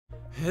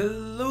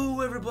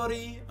Hello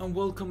everybody and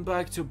welcome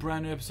back to a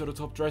brand new episode of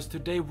Top Drives.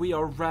 Today we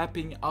are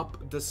wrapping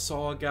up the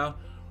saga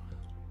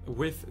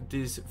with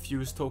these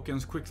fuse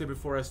tokens. Quickly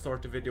before I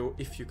start the video,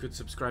 if you could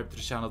subscribe to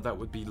the channel, that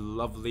would be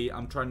lovely.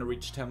 I'm trying to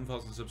reach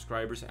 10,000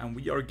 subscribers and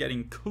we are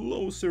getting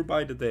closer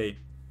by the day.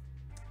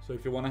 So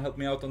if you want to help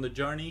me out on the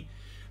journey,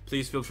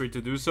 please feel free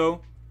to do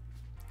so.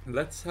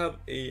 Let's have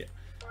a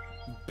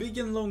big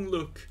and long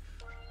look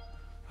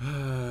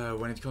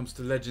when it comes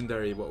to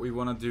legendary, what we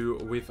want to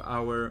do with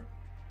our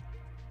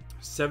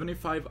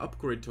 75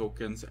 upgrade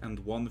tokens and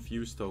 1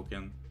 fuse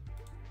token.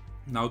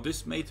 Now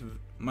this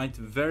might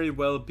very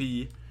well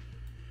be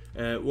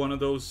one of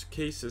those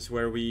cases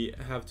where we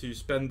have to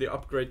spend the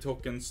upgrade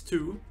tokens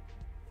too,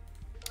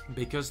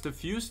 because the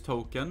fuse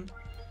token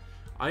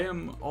I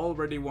am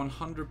already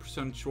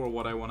 100% sure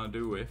what I want to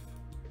do with.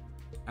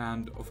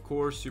 And of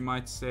course you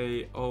might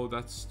say, oh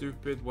that's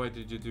stupid, why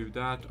did you do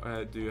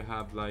that? Do you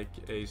have like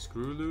a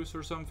screw loose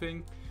or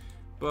something?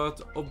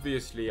 But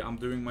obviously I'm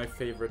doing my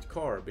favorite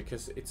car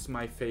because it's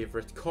my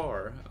favorite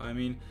car. I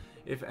mean,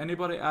 if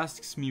anybody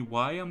asks me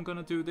why I'm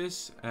gonna do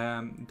this,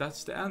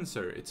 that's the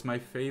answer. It's my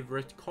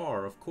favorite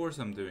car, of course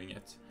I'm doing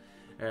it.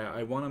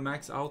 I wanna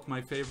max out my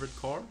favorite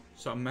car,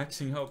 so I'm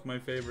maxing out my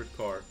favorite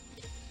car.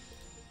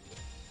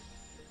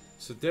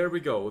 So there we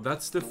go,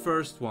 that's the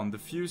first one. The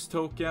fuse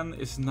token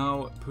is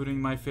now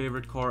putting my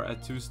favorite car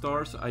at 2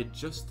 stars. I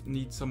just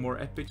need some more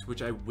epics,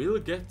 which I will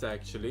get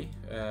actually.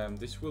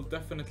 This will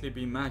definitely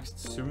be maxed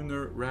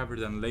sooner rather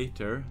than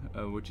later,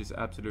 which is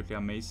absolutely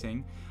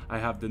amazing. I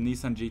have the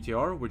Nissan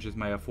GTR, which is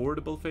my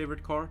affordable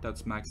favorite car,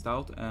 that's maxed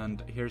out.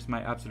 And here's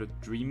my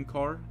absolute dream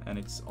car, and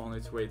it's on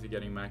its way to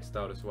getting maxed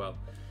out as well.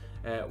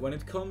 When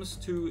it comes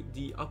to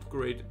the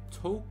upgrade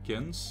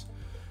tokens,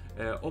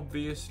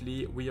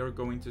 obviously we are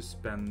going to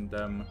spend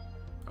them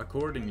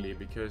accordingly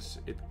because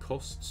it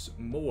costs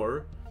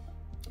more.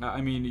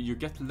 I mean, you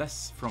get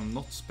less from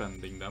not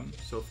spending them,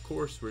 so of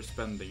course we're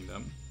spending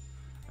them.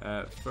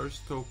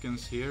 First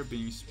tokens here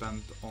being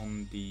spent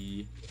on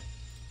the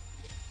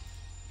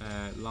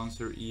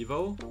Lancer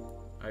Evo.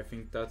 I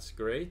think that's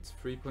great.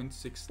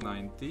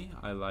 3.690,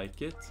 I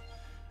like it.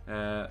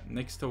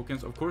 Next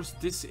tokens, of course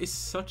this is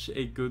such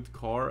a good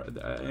car.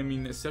 I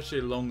mean, it's such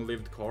a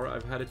long-lived car.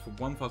 I've had it for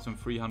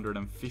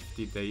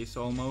 1,350 days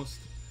almost.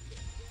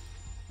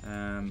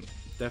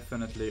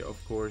 Definitely of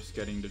course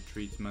getting the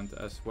treatment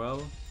as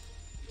well.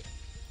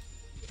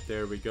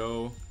 There we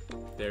go,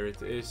 there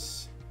it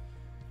is.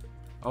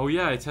 Oh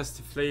yeah, it has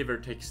the flavor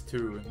text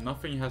too.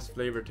 Nothing has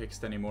flavor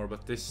text anymore,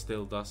 but this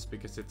still does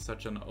because it's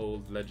such an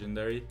old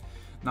legendary.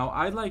 Now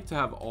I like to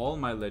have all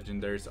my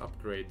legendaries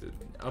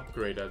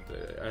upgraded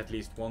at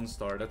least 1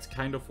 star. That's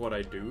kind of what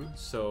I do.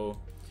 So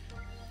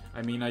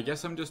I mean, I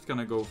guess I'm just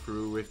gonna go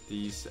through with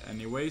these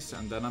anyways,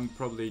 and then I'm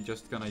probably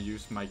just gonna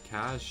use my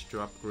cash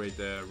to upgrade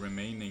the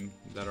remaining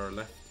that are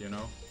left, you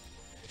know.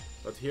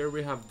 But here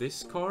we have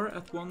this car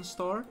at 1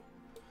 star.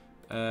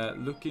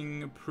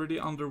 Looking pretty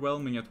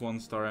underwhelming at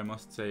 1 star, I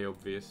must say,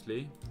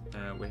 obviously.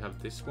 We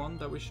have this one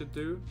that we should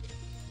do.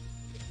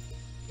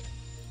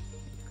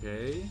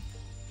 Okay.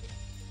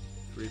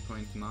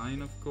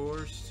 3.9 of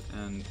course,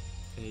 and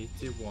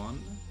 81.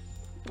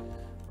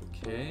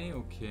 Okay,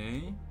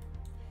 okay.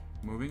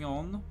 Moving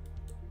on.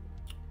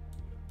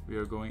 We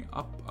are going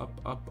up,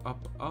 up, up,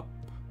 up, up.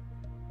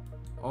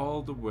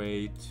 All the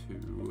way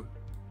to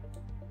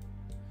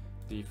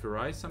the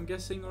Farice, I'm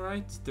guessing,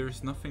 right?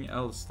 There's nothing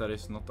else that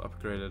is not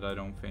upgraded, I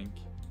don't think.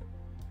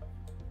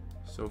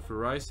 So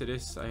Farice it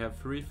is. I have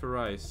 3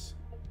 Farice.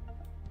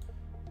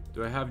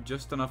 Do I have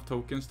just enough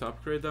tokens to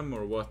upgrade them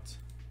or what?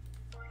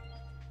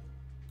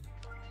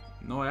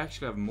 No, I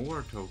actually have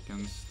more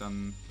tokens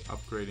than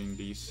upgrading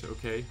these.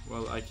 Okay,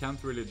 well I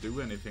can't really do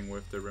anything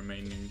with the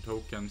remaining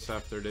tokens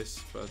after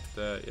this, but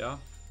yeah.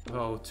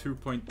 Oh,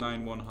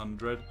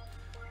 2.9100.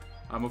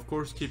 I'm of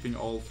course keeping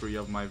all 3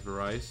 of my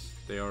Farice.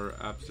 They are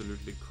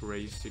absolutely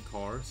crazy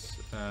cars,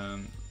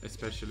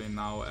 especially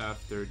now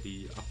after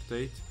the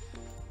update.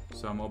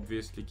 So I'm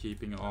obviously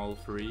keeping all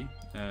 3.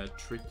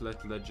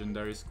 Triplet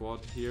legendary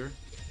squad here.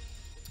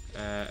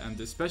 And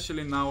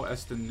especially now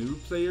as the new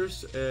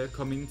players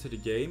come into the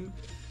game,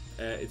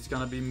 it's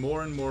gonna be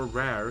more and more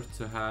rare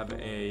to have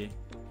a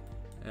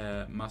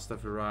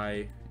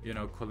Mustafarai, you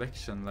know,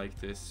 collection like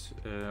this.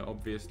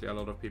 Obviously a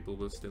lot of people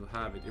will still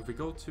have it. If we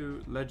go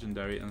to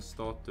legendary and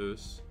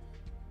status,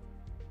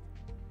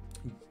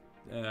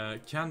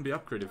 can be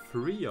upgraded,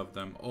 3 of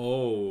them.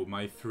 Oh,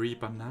 my 3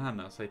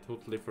 bananas, I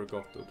totally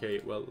forgot. Okay,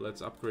 well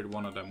let's upgrade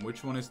one of them.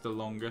 Which one is the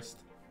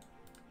longest?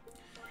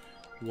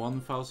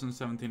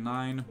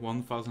 1079,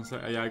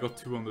 1007. Yeah, I got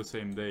 2 on the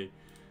same day.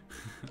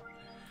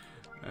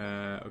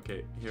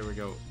 Okay, here we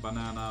go.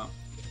 Banana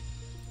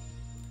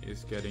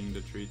is getting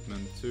the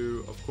treatment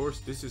too. Of course,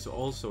 this is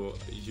also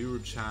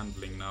huge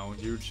handling now.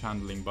 Huge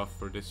handling buff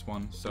for this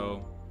one.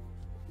 So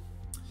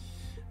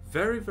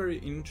very, very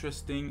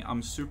interesting.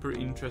 I'm super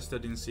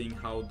interested in seeing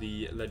how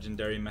the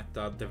legendary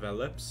meta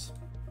develops.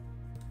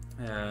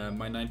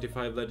 My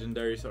 95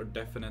 legendaries are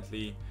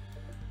definitely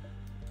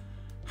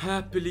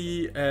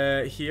happily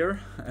here,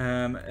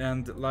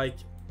 and like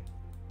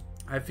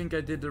I think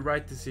I did the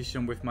right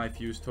decision with my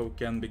fuse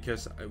token,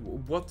 because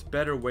what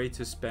better way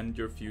to spend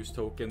your fuse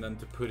token than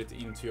to put it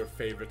into your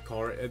favorite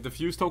car. The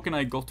fuse token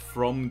I got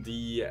from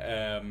the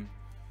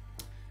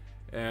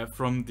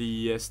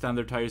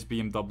Standard Tires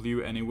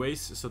BMW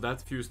anyways, so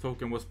that fuse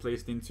token was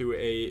placed into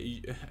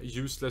a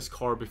useless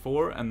car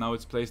before, and now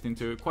it's placed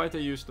into quite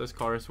a useless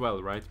car as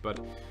well, right? But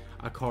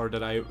a car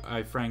that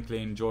I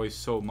frankly enjoy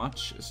so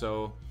much,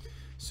 so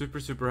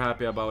super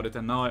happy about it.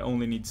 And now I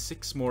only need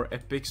 6 more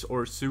epics,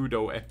 or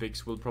pseudo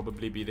epics will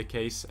probably be the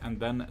case, and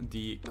then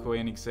the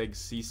Koenigsegg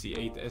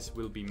CC8S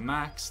will be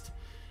maxed,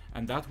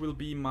 and that will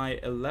be my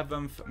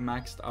 11th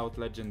maxed out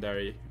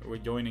legendary. We're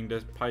joining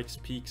the Pikes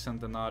Peak,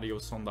 Centenario,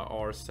 Sonda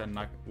R,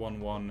 Senna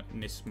 11,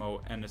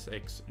 Nismo,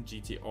 NSX,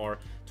 GTR,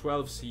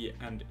 12C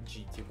and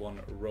GT1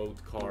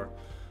 road car.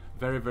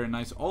 Very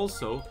nice.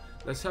 Also,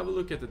 let's have a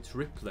look at the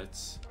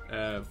triplets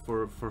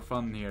for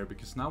fun here,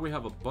 because now we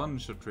have a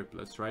bunch of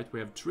triplets, right? We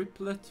have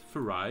triplet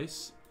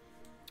Ferraris,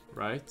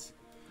 right?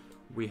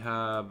 We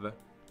have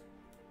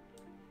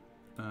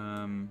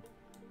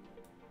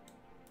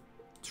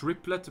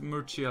triplet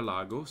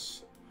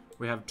Murcielagos,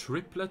 we have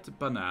triplet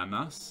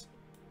Bananas,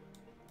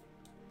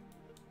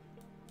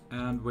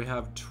 and we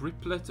have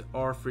triplet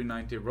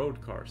R390 road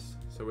cars.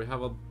 So we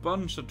have a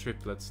bunch of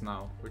triplets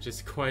now, which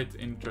is quite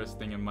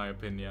interesting in my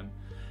opinion.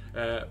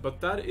 But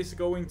that is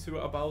going to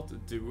about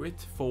do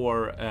it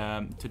for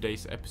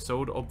today's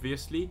episode.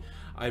 Obviously,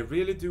 I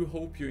really do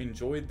hope you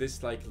enjoyed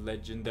this like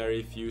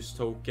legendary fuse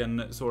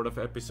token sort of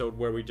episode,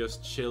 where we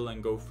just chill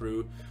and go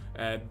through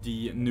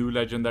the new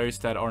legendaries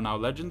that are now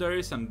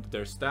legendaries and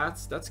their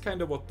stats. That's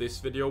kind of what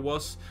this video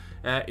was.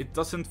 It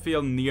doesn't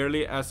feel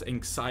nearly as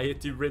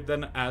anxiety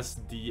ridden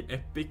as the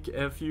epic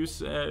fuse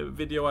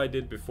video I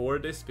did before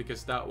this,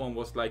 because that one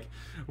was like,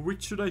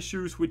 which should I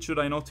choose, which should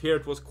I not? Here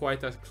it was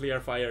quite a clear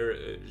fire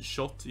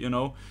shot, you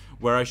know,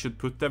 where I should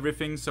put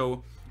everything.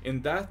 So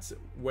in that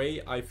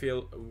way I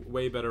feel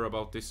way better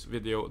about this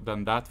video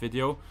than that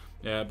video.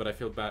 But I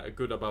feel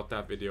good about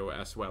that video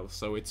as well,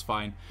 so it's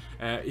fine.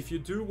 If you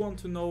do want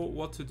to know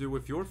what to do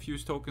with your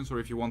fuse tokens, or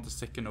if you want a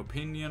second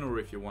opinion, or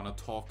if you want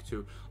to talk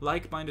to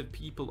like-minded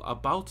people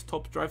about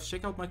top drives,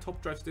 check out my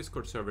top drives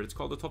Discord server. It's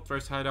called the Top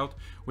Drives Hideout.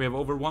 We have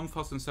over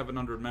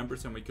 1,700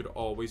 members, and we could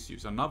always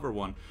use another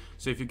one.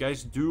 So if you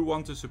guys do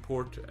want to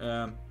support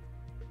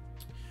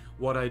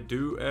what I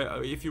do,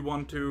 if you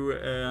want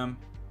to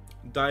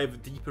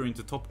dive deeper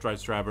into top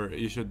drives driver,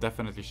 you should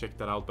definitely check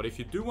that out. But if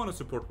you do want to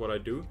support what I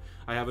do,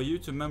 I have a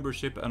YouTube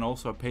membership and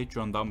also a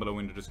Patreon down below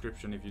in the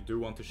description if you do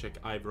want to check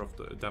either of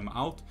them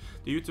out.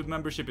 The YouTube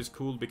membership is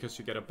cool because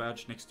you get a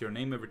badge next to your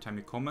name every time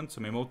you comment,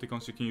 some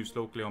emoticons you can use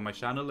locally on my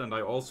channel, and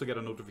I also get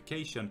a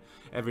notification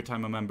every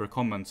time a member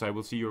comments. I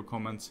will see your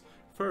comments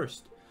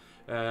first.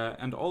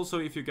 And also,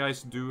 if you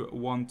guys do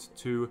want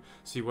to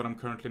see what I'm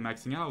currently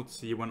maxing out,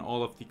 see when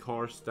all of the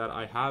cars that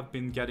I have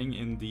been getting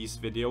in these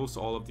videos,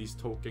 all of these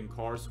token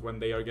cars, when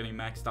they are getting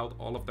maxed out,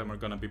 all of them are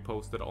gonna be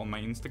posted on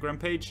my Instagram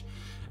page,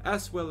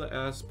 as well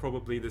as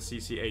probably the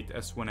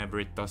CC8S whenever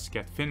it does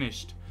get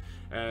finished.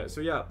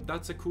 So yeah,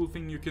 that's a cool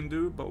thing you can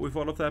do. But with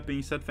all of that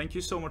being said, thank you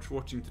so much for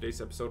watching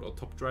today's episode of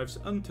Top Drives.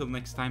 Until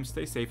next time,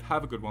 stay safe,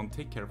 have a good one,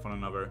 take care of one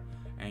another,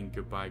 and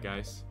goodbye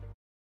guys.